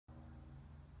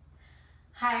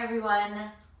Hi everyone,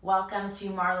 welcome to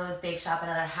Marlowe's Bake Shop,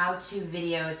 another how-to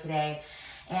video today,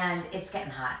 and it's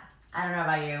getting hot. I don't know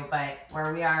about you, but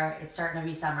where we are, it's starting to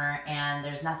be summer, and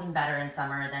there's nothing better in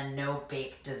summer than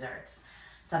no-bake desserts.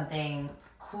 Something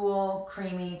cool,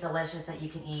 creamy, delicious that you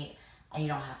can eat, and you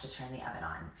don't have to turn the oven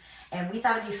on. And we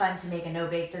thought it'd be fun to make a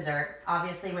no-bake dessert,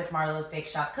 obviously with Marlowe's Bake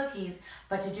Shop cookies,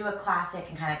 but to do a classic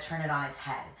and kind of turn it on its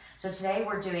head. So today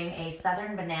we're doing a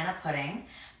Southern banana pudding,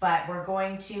 but we're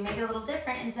going to make it a little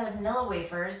different. Instead of vanilla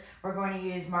wafers, we're going to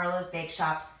use Marlowe's Bake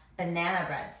Shop's banana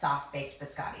bread soft baked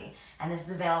biscotti. And this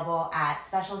is available at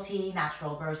specialty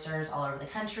natural grocers all over the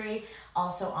country,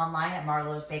 also online at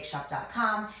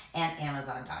marlowsbakeshop.com and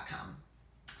amazon.com.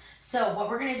 So what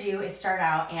we're gonna do is start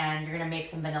out and you're gonna make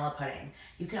some vanilla pudding.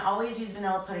 You can always use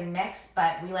vanilla pudding mix,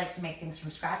 but we like to make things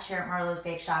from scratch here at Marlowe's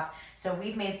Bake Shop. So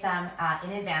we've made some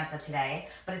in advance of today,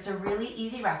 but it's a really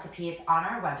easy recipe. It's on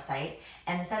our website.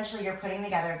 And essentially you're putting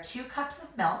together 2 cups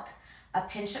of milk, a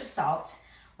pinch of salt.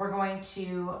 We're going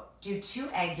to do 2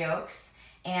 egg yolks,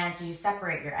 and so you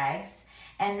separate your eggs.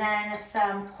 And then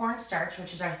some cornstarch,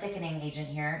 which is our thickening agent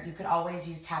here. You could always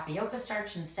use tapioca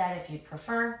starch instead if you'd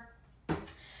prefer.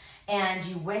 And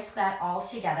you whisk that all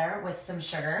together with some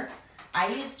sugar. I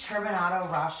use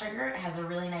turbinado raw sugar. It has a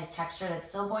really nice texture that's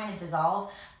still going to dissolve,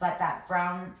 but that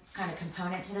brown kind of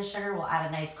component to the sugar will add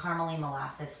a nice caramely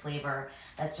molasses flavor.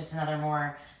 That's just another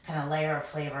more kind of layer of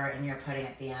flavor in your pudding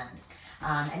at the end.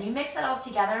 And you mix that all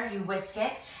together, you whisk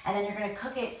it, and then you're gonna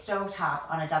cook it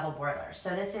stovetop on a double boiler.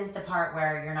 So this is the part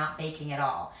where you're not baking at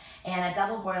all. And a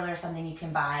double boiler is something you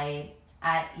can buy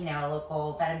at a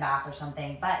local Bed and Bath or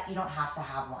something, but you don't have to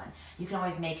have one. You can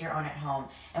always make your own at home.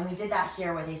 And we did that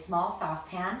here with a small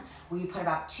saucepan where you put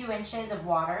about 2 inches of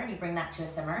water and you bring that to a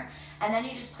simmer. And then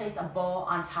you just place a bowl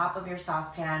on top of your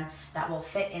saucepan that will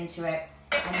fit into it,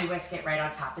 and you whisk it right on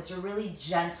top. It's a really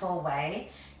gentle way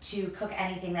to cook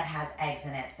anything that has eggs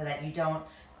in it so that you don't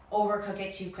overcook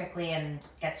it too quickly and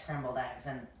get scrambled eggs,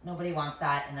 and nobody wants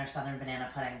that in their Southern banana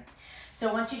pudding.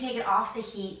 So once you take it off the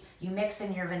heat, you mix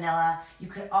in your vanilla. You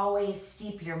could always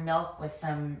steep your milk with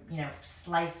some,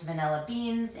 sliced vanilla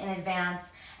beans in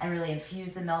advance and really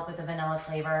infuse the milk with the vanilla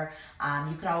flavor.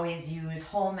 You could always use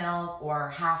whole milk or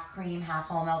half cream, half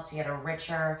whole milk to get a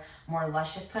richer, more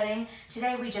luscious pudding.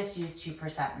 Today we just use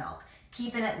 2% milk.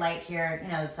 Keeping it light here,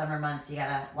 the summer months, you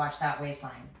gotta watch that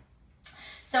waistline.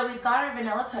 So we've got our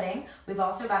vanilla pudding. We've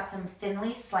also got some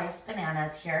thinly sliced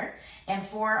bananas here. And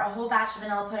for a whole batch of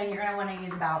vanilla pudding, you're gonna wanna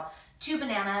use about 2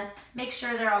 bananas. Make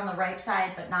sure they're on the ripe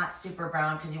side, but not super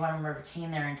brown, because you want them to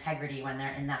retain their integrity when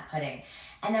they're in that pudding.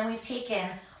 And then we've taken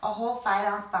a whole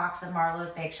 5-ounce box of Marlowe's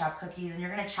Bake Shop cookies, and you're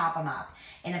gonna chop them up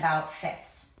in about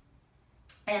fifths.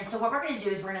 And so what we're gonna do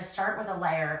is we're gonna start with a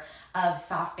layer of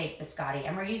soft baked biscotti,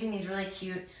 and we're using these really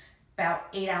cute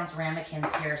about 8-ounce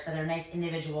ramekins here, so they're nice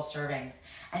individual servings.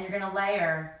 And you're gonna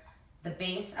layer the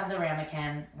base of the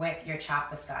ramekin with your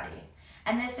chopped biscotti.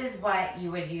 And this is what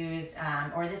you would use,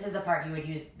 or this is the part you would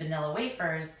use vanilla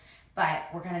wafers, but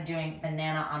we're kind of doing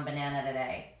banana on banana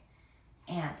today.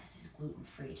 And this is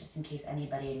gluten-free, just in case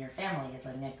anybody in your family is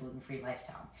living a gluten-free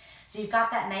lifestyle. So you've got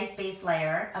that nice base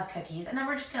layer of cookies, and then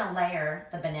we're just gonna layer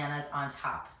the bananas on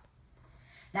top.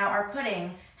 Now our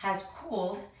pudding has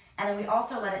cooled, and then we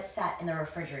also let it set in the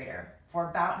refrigerator for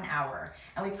about an hour.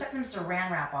 And we put some saran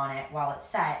wrap on it while it's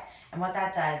set. And what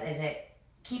that does is it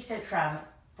keeps it from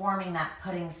forming that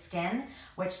pudding skin,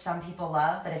 which some people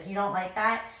love. But if you don't like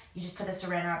that, you just put the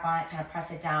saran wrap on it, kind of press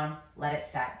it down, let it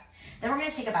set. Then we're gonna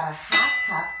take about a half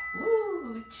cup,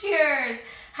 woo, cheers,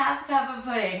 half cup of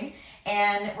pudding.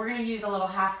 And we're gonna use a little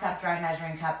half cup dry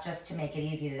measuring cup just to make it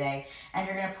easy today. And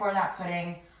you're gonna pour that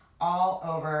pudding all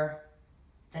over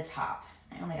the top.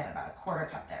 I only got about a 1/4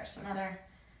 cup there, so another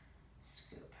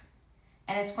scoop.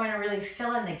 And it's going to really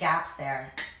fill in the gaps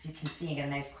there. If you can see, you get a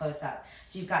nice close up.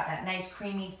 So you've got that nice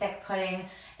creamy, thick pudding.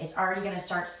 It's already gonna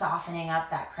start softening up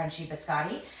that crunchy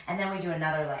biscotti. And then we do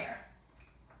another layer.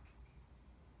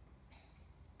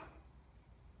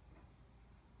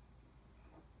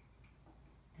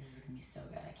 This is gonna be so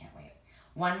good, I can't wait.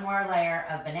 One more layer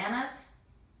of bananas.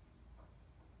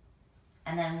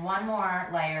 And then one more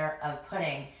layer of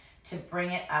pudding to bring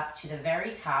it up to the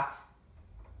very top,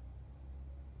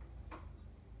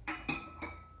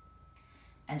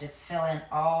 and just fill in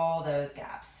all those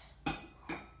gaps.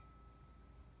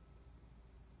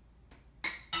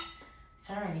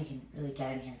 So I don't know if you can really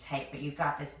get in here tight, but you've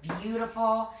got this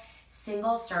beautiful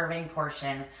single serving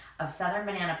portion of Southern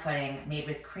banana pudding made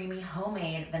with creamy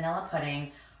homemade vanilla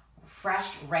pudding,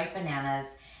 fresh ripe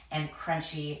bananas, and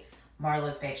crunchy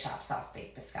Marlowe's Bake Shop soft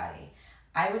baked biscotti.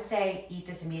 I would say eat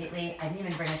this immediately. I didn't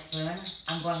even bring a spoon.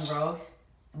 I'm going rogue.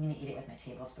 I'm gonna eat it with my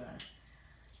tablespoon.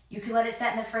 You can let it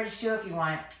set in the fridge too if you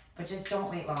want, but just don't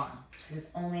wait long because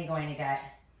it's only going to get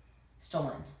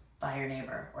stolen by your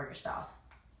neighbor or your spouse.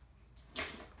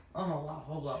 Oh my God,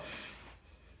 hold up.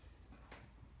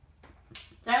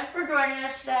 Thanks for joining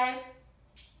us today.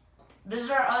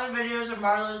 Visit our other videos on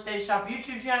Marlo's Bake Shop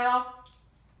YouTube channel.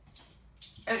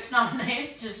 It's not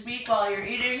nice to speak while you're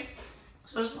eating,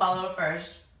 so swallow it first.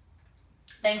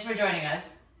 Thanks for joining us.